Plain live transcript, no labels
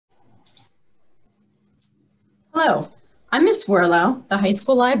Hello, I'm Miss Werlau, the high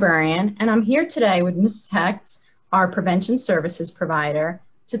school librarian, and I'm here today with Mrs. Hecht, our prevention services provider,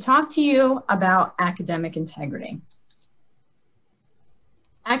 to talk to you about academic integrity.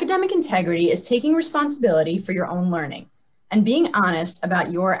 Academic integrity is taking responsibility for your own learning and being honest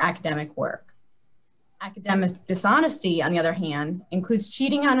about your academic work. Academic dishonesty, on the other hand, includes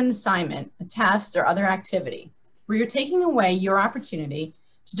cheating on an assignment, a test, or other activity, where you're taking away your opportunity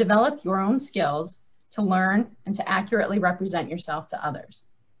to develop your own skills, to learn, and to accurately represent yourself to others.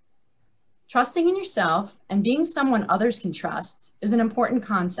 Trusting in yourself and being someone others can trust is an important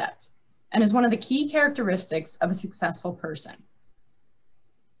concept and is one of the key characteristics of a successful person.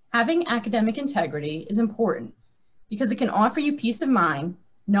 Having academic integrity is important because it can offer you peace of mind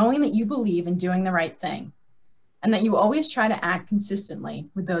knowing that you believe in doing the right thing and that you always try to act consistently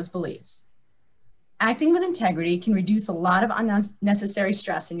with those beliefs. Acting with integrity can reduce a lot of unnecessary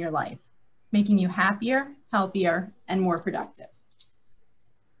stress in your life, making you happier, healthier, and more productive.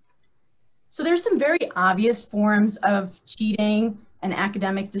 So there's some very obvious forms of cheating and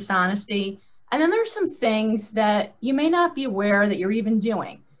academic dishonesty, and then there are some things that you may not be aware that you're even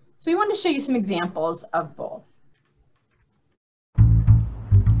doing. So we wanted to show you some examples of both.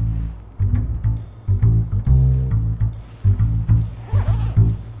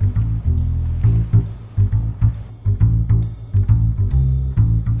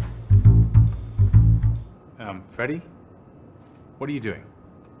 Freddie? What are you doing?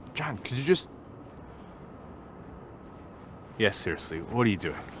 John, could you just... Yes, seriously, what are you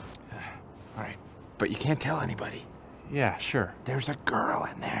doing? All right, but you can't tell anybody. Yeah, sure. There's a girl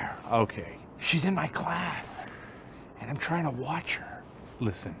in there. Okay. She's in my class, and I'm trying to watch her.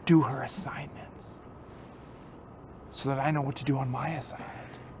 Listen. Do her assignments, so that I know what to do on my assignment.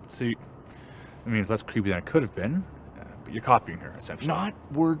 So, I mean, it's less creepy than it could have been, but you're copying her, essentially. Not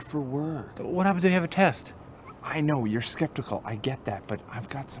word for word. What happens if you have a test? I know, you're skeptical, I get that, but I've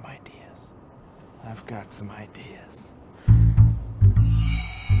got some ideas.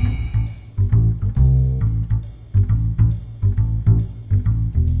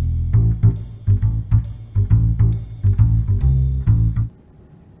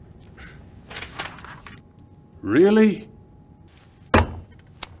 Really?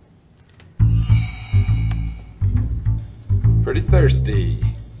 Pretty thirsty.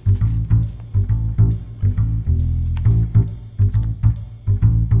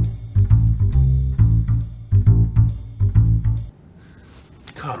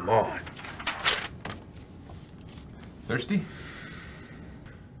 Come on. Thirsty?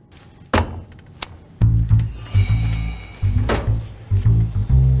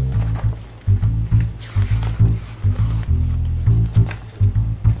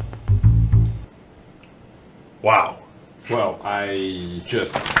 Wow. Well,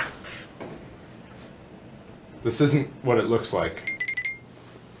 this isn't what it looks like.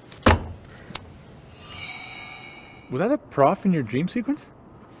 Was that the prof in your dream sequence?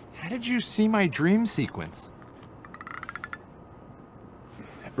 How did you see my dream sequence?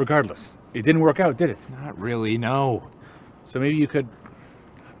 Regardless, it didn't work out, did it? Not really, no. So maybe you could,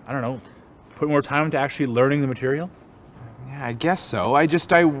 I don't know, put more time into actually learning the material? Yeah, I guess so. I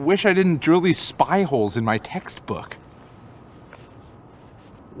wish I didn't drill these spy holes in my textbook.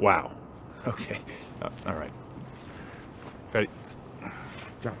 Wow. Okay. All right. Ready?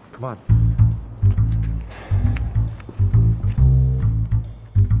 John, come on.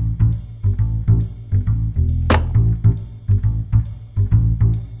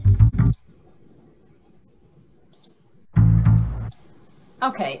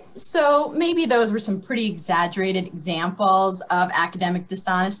 Okay, so maybe those were some pretty exaggerated examples of academic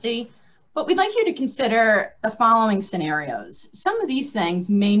dishonesty, but we'd like you to consider the following scenarios. Some of these things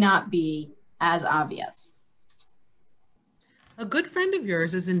may not be as obvious. A good friend of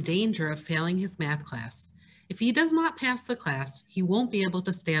yours is in danger of failing his math class. If he does not pass the class, he won't be able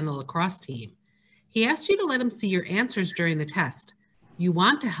to stay on the lacrosse team. He asked you to let him see your answers during the test. You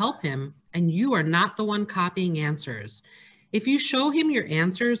want to help him, and you are not the one copying answers. If you show him your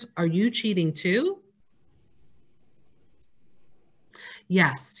answers, are you cheating too?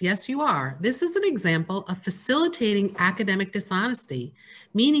 Yes, you are. This is an example of facilitating academic dishonesty,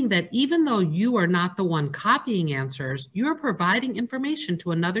 meaning that even though you are not the one copying answers, you are providing information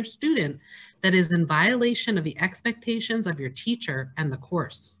to another student that is in violation of the expectations of your teacher and the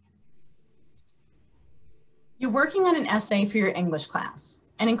course. You're working on an essay for your English class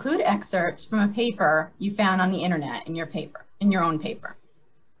and include excerpts from a paper you found on the internet in your own paper.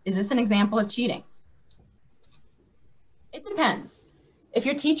 Is this an example of cheating? It depends. If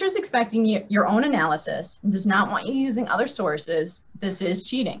your teacher is expecting your own analysis and does not want you using other sources, this is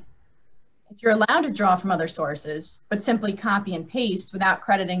cheating. If you're allowed to draw from other sources, but simply copy and paste without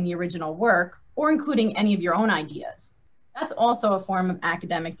crediting the original work or including any of your own ideas, that's also a form of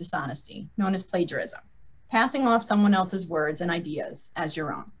academic dishonesty, known as plagiarism, passing off someone else's words and ideas as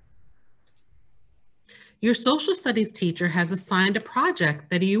your own. Your social studies teacher has assigned a project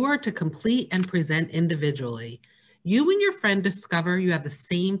that you are to complete and present individually. You and your friend discover you have the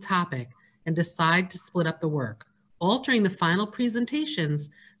same topic and decide to split up the work, altering the final presentations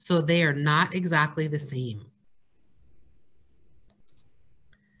so they are not exactly the same.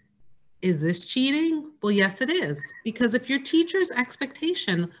 Is this cheating? Well, yes, it is. Because if your teacher's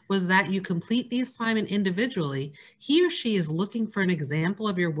expectation was that you complete the assignment individually, he or she is looking for an example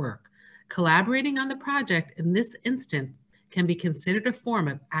of your work. Collaborating on the project in this instant can be considered a form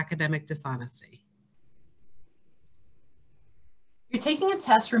of academic dishonesty. You're taking a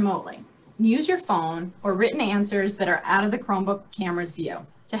test remotely. Use your phone or written answers that are out of the Chromebook camera's view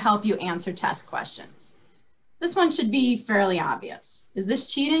to help you answer test questions. This one should be fairly obvious. Is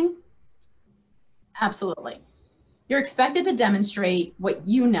this cheating? Absolutely. You're expected to demonstrate what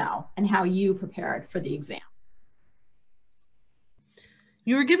you know and how you prepared for the exam.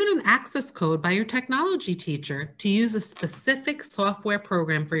 You were given an access code by your technology teacher to use a specific software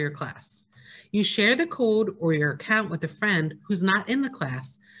program for your class. You share the code or your account with a friend who's not in the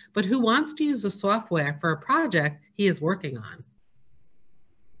class, but who wants to use the software for a project he is working on.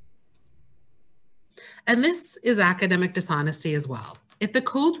 And this is academic dishonesty as well. If the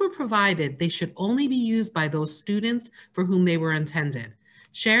codes were provided, they should only be used by those students for whom they were intended.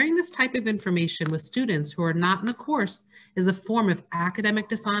 Sharing this type of information with students who are not in the course is a form of academic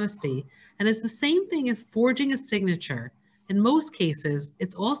dishonesty and is the same thing as forging a signature. In most cases,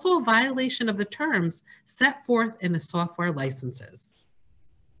 it's also a violation of the terms set forth in the software licenses.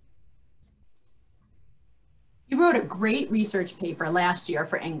 You wrote a great research paper last year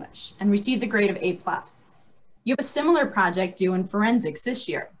for English and received a grade of A+. You have a similar project due in forensics this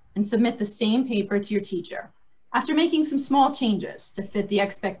year and submit the same paper to your teacher after making some small changes to fit the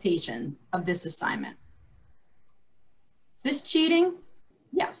expectations of this assignment. Is this cheating?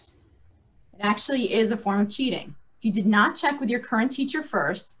 Yes. It actually is a form of cheating. If you did not check with your current teacher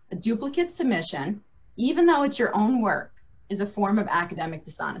first, a duplicate submission, even though it's your own work, is a form of academic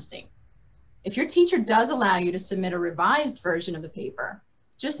dishonesty. If your teacher does allow you to submit a revised version of the paper,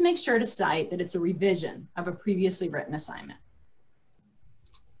 just make sure to cite that it's a revision of a previously written assignment.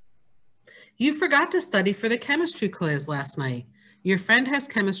 You forgot to study for the chemistry quiz last night. Your friend has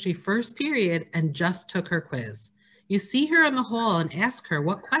chemistry first period and just took her quiz. You see her in the hall and ask her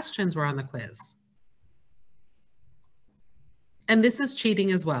what questions were on the quiz. And this is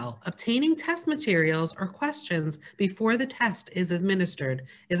cheating as well. Obtaining test materials or questions before the test is administered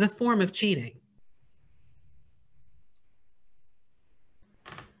is a form of cheating.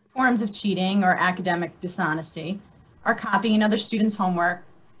 Forms of cheating or academic dishonesty are copying other students' homework,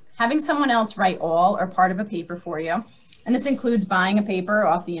 having someone else write all or part of a paper for you, and this includes buying a paper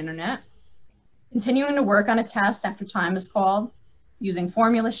off the internet, continuing to work on a test after time is called, using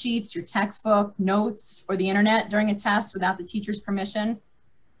formula sheets, your textbook, notes, or the internet during a test without the teacher's permission,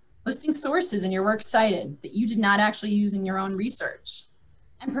 listing sources in your works cited that you did not actually use in your own research,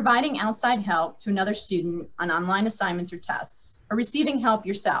 and providing outside help to another student on online assignments or tests, or receiving help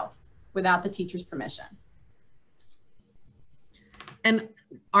yourself without the teacher's permission. And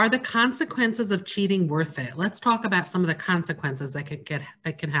are the consequences of cheating worth it? Let's talk about some of the consequences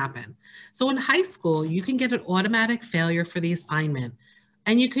that can happen. So in high school, you can get an automatic failure for the assignment,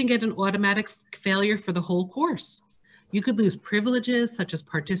 and you can get an automatic failure for the whole course. You could lose privileges such as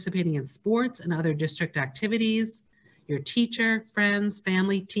participating in sports and other district activities. Your teacher, friends,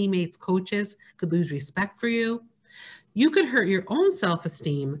 family, teammates, coaches could lose respect for you. You could hurt your own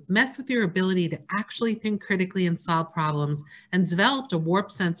self-esteem, mess with your ability to actually think critically and solve problems, and develop a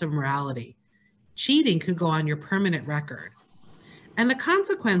warped sense of morality. Cheating could go on your permanent record. And the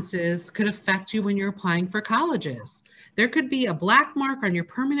consequences could affect you when you're applying for colleges. There could be a black mark on your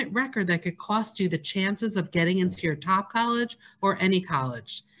permanent record that could cost you the chances of getting into your top college or any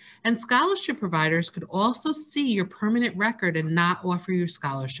college. And scholarship providers could also see your permanent record and not offer you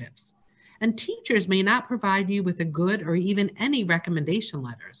scholarships. And teachers may not provide you with a good or even any recommendation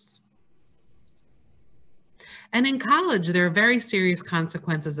letters. And in college, there are very serious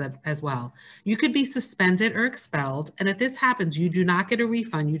consequences as well. You could be suspended or expelled, and if this happens, you do not get a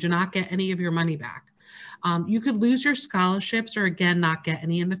refund. You do not get any of your money back. You could lose your scholarships or again, not get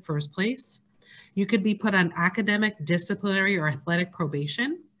any in the first place. You could be put on academic, disciplinary, or athletic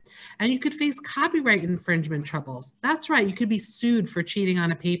probation. And you could face copyright infringement troubles. That's right, you could be sued for cheating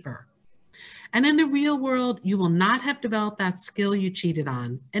on a paper. And in the real world, you will not have developed that skill you cheated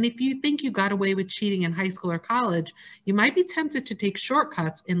on. And if you think you got away with cheating in high school or college, you might be tempted to take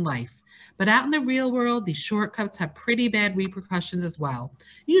shortcuts in life. But out in the real world, these shortcuts have pretty bad repercussions as well.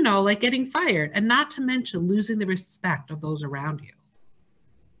 You know, like getting fired, and not to mention losing the respect of those around you.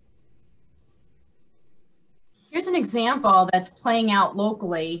 Here's an example that's playing out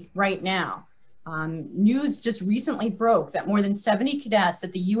locally right now. News just recently broke that more than 70 cadets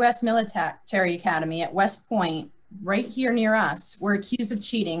at the U.S. Military Academy at West Point, right here near us, were accused of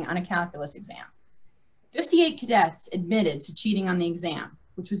cheating on a calculus exam. 58 cadets admitted to cheating on the exam,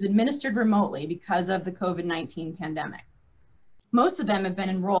 which was administered remotely because of the COVID-19 pandemic. Most of them have been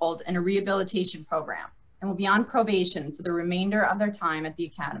enrolled in a rehabilitation program and will be on probation for the remainder of their time at the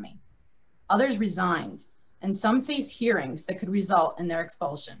academy. Others resigned, and some face hearings that could result in their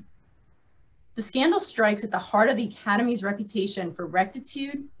expulsion. The scandal strikes at the heart of the Academy's reputation for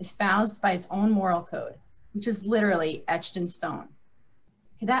rectitude espoused by its own moral code, which is literally etched in stone.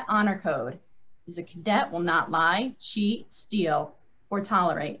 Cadet Honor Code is a cadet will not lie, cheat, steal, or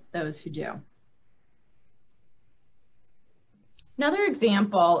tolerate those who do. Another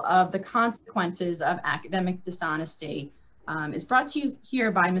example of the consequences of academic dishonesty is brought to you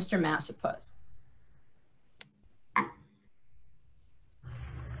here by Mr. Masopust.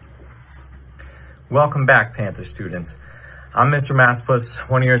 Welcome back, Panther students. I'm Mr.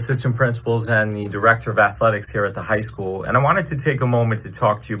 Masopust, one of your assistant principals and the director of athletics here at the high school, and I wanted to take a moment to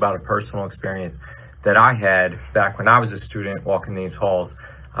talk to you about a personal experience that I had back when I was a student walking these halls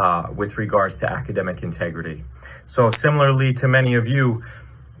with regards to academic integrity. So similarly to many of you,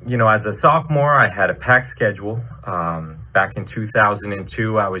 as a sophomore, I had a packed schedule. Back in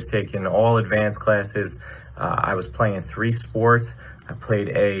 2002, I was taking all advanced classes. I was playing 3 sports. I played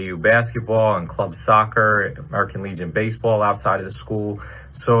AAU basketball and club soccer, American Legion baseball outside of the school.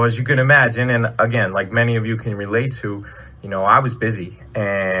 So as you can imagine, and again, like many of you can relate to, I was busy,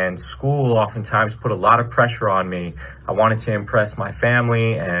 and school oftentimes put a lot of pressure on me. I wanted to impress my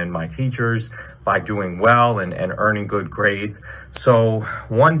family and my teachers by doing well and earning good grades. So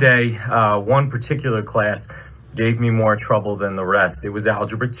one day, one particular class gave me more trouble than the rest. It was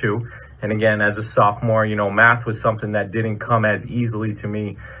Algebra 2. And again, as a sophomore, math was something that didn't come as easily to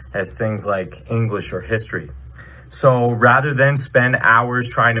me as things like English or history. So rather than spend hours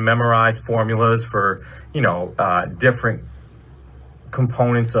trying to memorize formulas for, different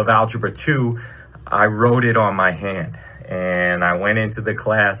components of Algebra 2, I wrote it on my hand. And I went into the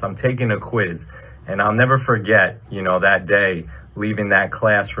class. I'm taking a quiz. And I'll never forget, that day, leaving that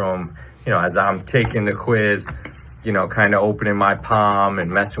classroom, as I'm taking the quiz, kind of opening my palm and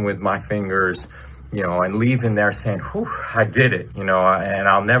messing with my fingers, and leaving there saying, whew, I did it, and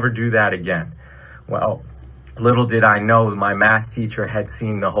I'll never do that again. Well, little did I know my math teacher had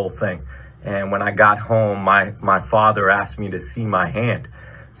seen the whole thing. And when I got home, my father asked me to see my hand.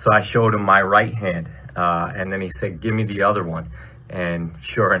 So I showed him my right hand. And then he said, give me the other one. And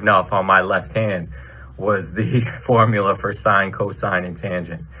sure enough, on my left hand was the formula for sine, cosine, and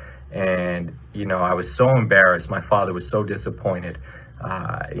tangent. And, I was so embarrassed. My father was so disappointed.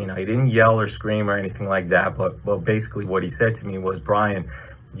 He didn't yell or scream or anything like that. But basically what he said to me was, Brian,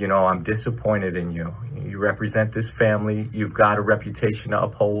 I'm disappointed in you. You represent this family. You've got a reputation to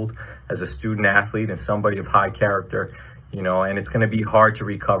uphold as a student athlete and somebody of high character, and it's going to be hard to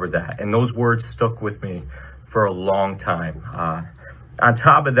recover that. And those words stuck with me for a long time. On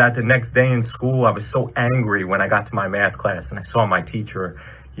top of that, the next day in school, I was so angry when I got to my math class and I saw my teacher,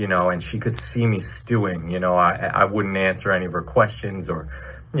 and she could see me stewing. I wouldn't answer any of her questions, or,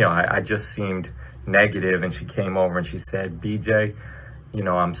 I just seemed negative. And she came over and she said, BJ,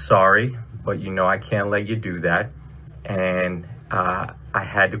 I'm sorry, but I can't let you do that. And I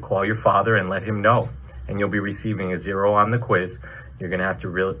had to call your father and let him know. And you'll be receiving a 0 on the quiz. You're going to have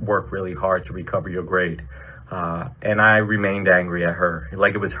to work really hard to recover your grade. And I remained angry at her,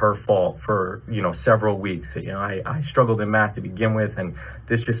 like it was her fault for, several weeks. I struggled in math to begin with, and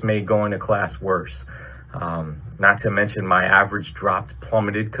this just made going to class worse. Not to mention my average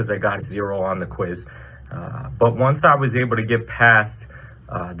plummeted because I got a 0 on the quiz. But once I was able to get past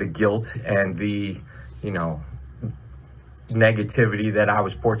the guilt and the, negativity that I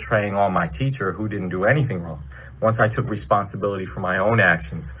was portraying on my teacher, who didn't do anything wrong. Once I took responsibility for my own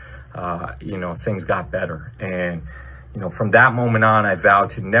actions, things got better. And, from that moment on, I vowed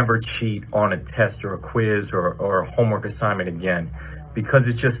to never cheat on a test or a quiz or a homework assignment again, because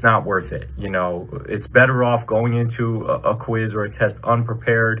it's just not worth it. You know, it's better off going into a quiz or a test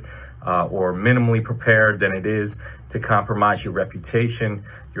unprepared or minimally prepared than it is to compromise your reputation,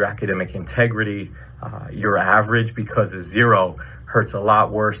 your academic integrity, your average, because a 0 hurts a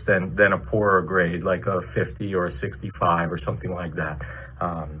lot worse than a poorer grade, like a 50 or a 65 or something like that.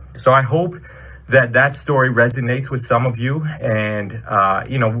 So I hope that story resonates with some of you. And,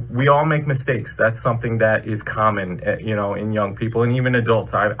 you know, we all make mistakes. That's something that is common, you know, in young people and even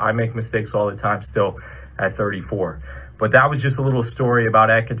adults. I make mistakes all the time still at 34. But that was just a little story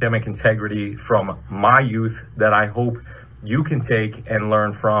about academic integrity from my youth that I hope you can take and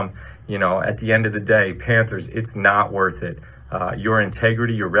learn from. You know, at the end of the day, Panthers, it's not worth it. Your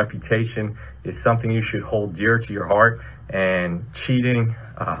integrity, your reputation is something you should hold dear to your heart, and cheating,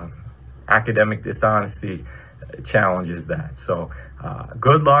 academic dishonesty challenges that. So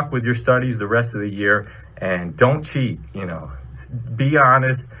good luck with your studies the rest of the year, and don't cheat. You know, be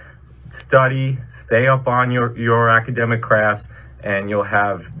honest, study, stay up on your academic crafts, and you'll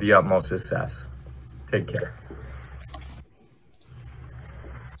have the utmost success. Take care.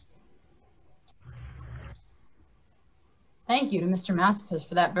 Thank you to Mr. Masopust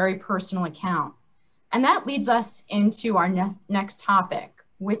for that very personal account. And that leads us into our next topic,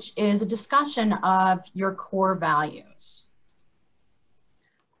 which is a discussion of your core values.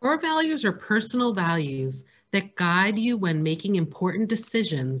 Core values are personal values that guide you when making important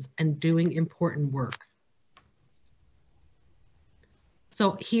decisions and doing important work.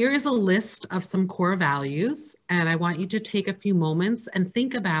 So here is a list of some core values, and I want you to take a few moments and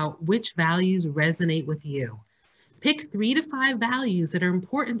think about which values resonate with you. Pick 3 to 5 values that are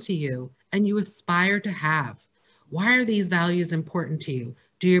important to you and you aspire to have. Why are these values important to you?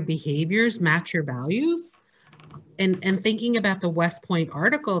 Do your behaviors match your values? And thinking about the West Point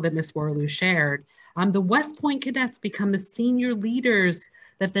article that Ms. Werlau shared, the West Point cadets become the senior leaders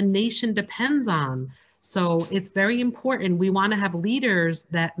that the nation depends on. So it's very important. We want to have leaders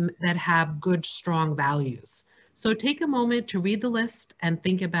that have good, strong values. So take a moment to read the list and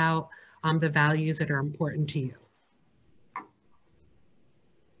think about the values that are important to you.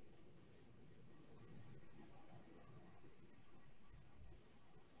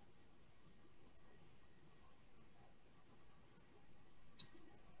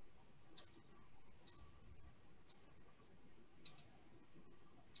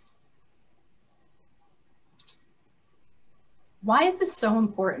 Why is this so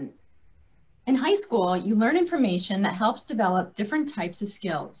important? In high school, you learn information that helps develop different types of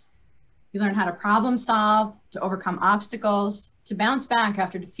skills. You learn how to problem solve, to overcome obstacles, to bounce back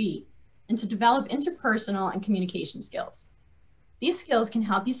after defeat, and to develop interpersonal and communication skills. These skills can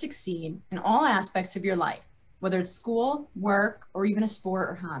help you succeed in all aspects of your life, whether it's school, work, or even a sport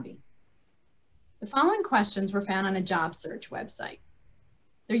or hobby. The following questions were found on a job search website.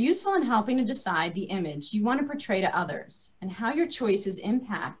 They're useful in helping to decide the image you want to portray to others and how your choices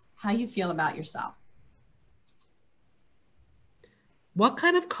impact how you feel about yourself. What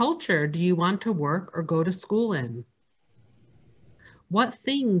kind of culture do you want to work or go to school in? What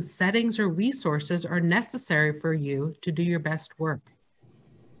things, settings, or resources are necessary for you to do your best work?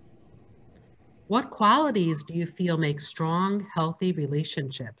 What qualities do you feel make strong, healthy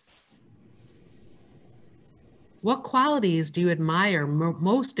relationships? What qualities do you admire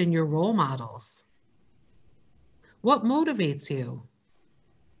most in your role models? What motivates you?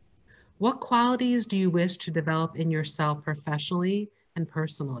 What qualities do you wish to develop in yourself professionally and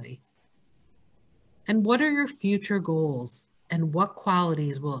personally? And what are your future goals, and what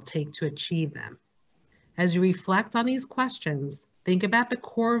qualities will it take to achieve them? As you reflect on these questions, think about the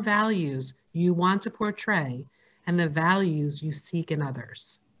core values you want to portray and the values you seek in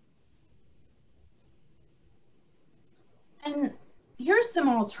others. And here's some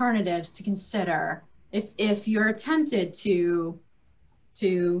alternatives to consider if you're tempted to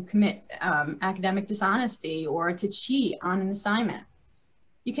commit academic dishonesty or to cheat on an assignment.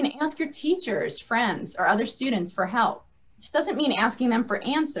 You can ask your teachers, friends, or other students for help. This doesn't mean asking them for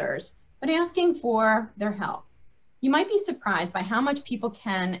answers, but asking for their help. You might be surprised by how much people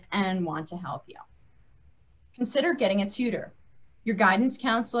can and want to help you. Consider getting a tutor. Your guidance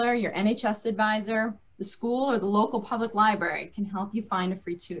counselor, your NHS advisor, the school, or the local public library can help you find a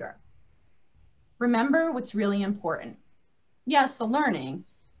free tutor. Remember what's really important. Yes, the learning,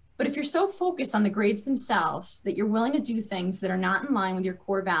 but if you're so focused on the grades themselves that you're willing to do things that are not in line with your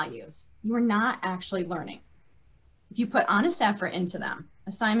core values, you are not actually learning. If you put honest effort into them,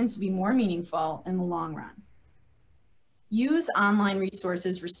 assignments will be more meaningful in the long run. Use online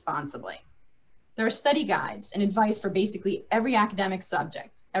resources responsibly. There are study guides and advice for basically every academic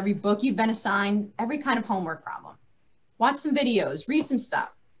subject, every book you've been assigned, every kind of homework problem. Watch some videos, read some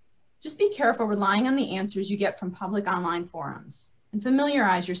stuff. Just be careful relying on the answers you get from public online forums, and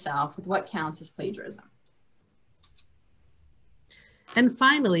familiarize yourself with what counts as plagiarism. And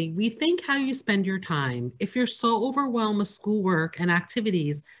finally, rethink how you spend your time. If you're so overwhelmed with schoolwork and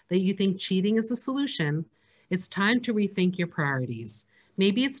activities that you think cheating is the solution, it's time to rethink your priorities.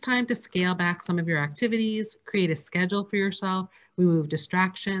 Maybe it's time to scale back some of your activities, create a schedule for yourself, remove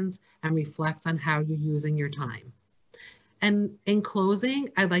distractions, and reflect on how you're using your time. And in closing,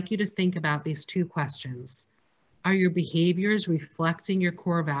 I'd like you to think about these two questions. Are your behaviors reflecting your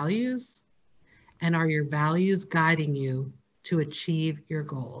core values? And are your values guiding you to achieve your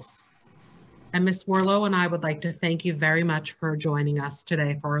goals? And Ms. Werlau and I would like to thank you very much for joining us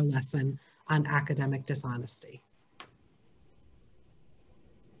today for our lesson on academic dishonesty.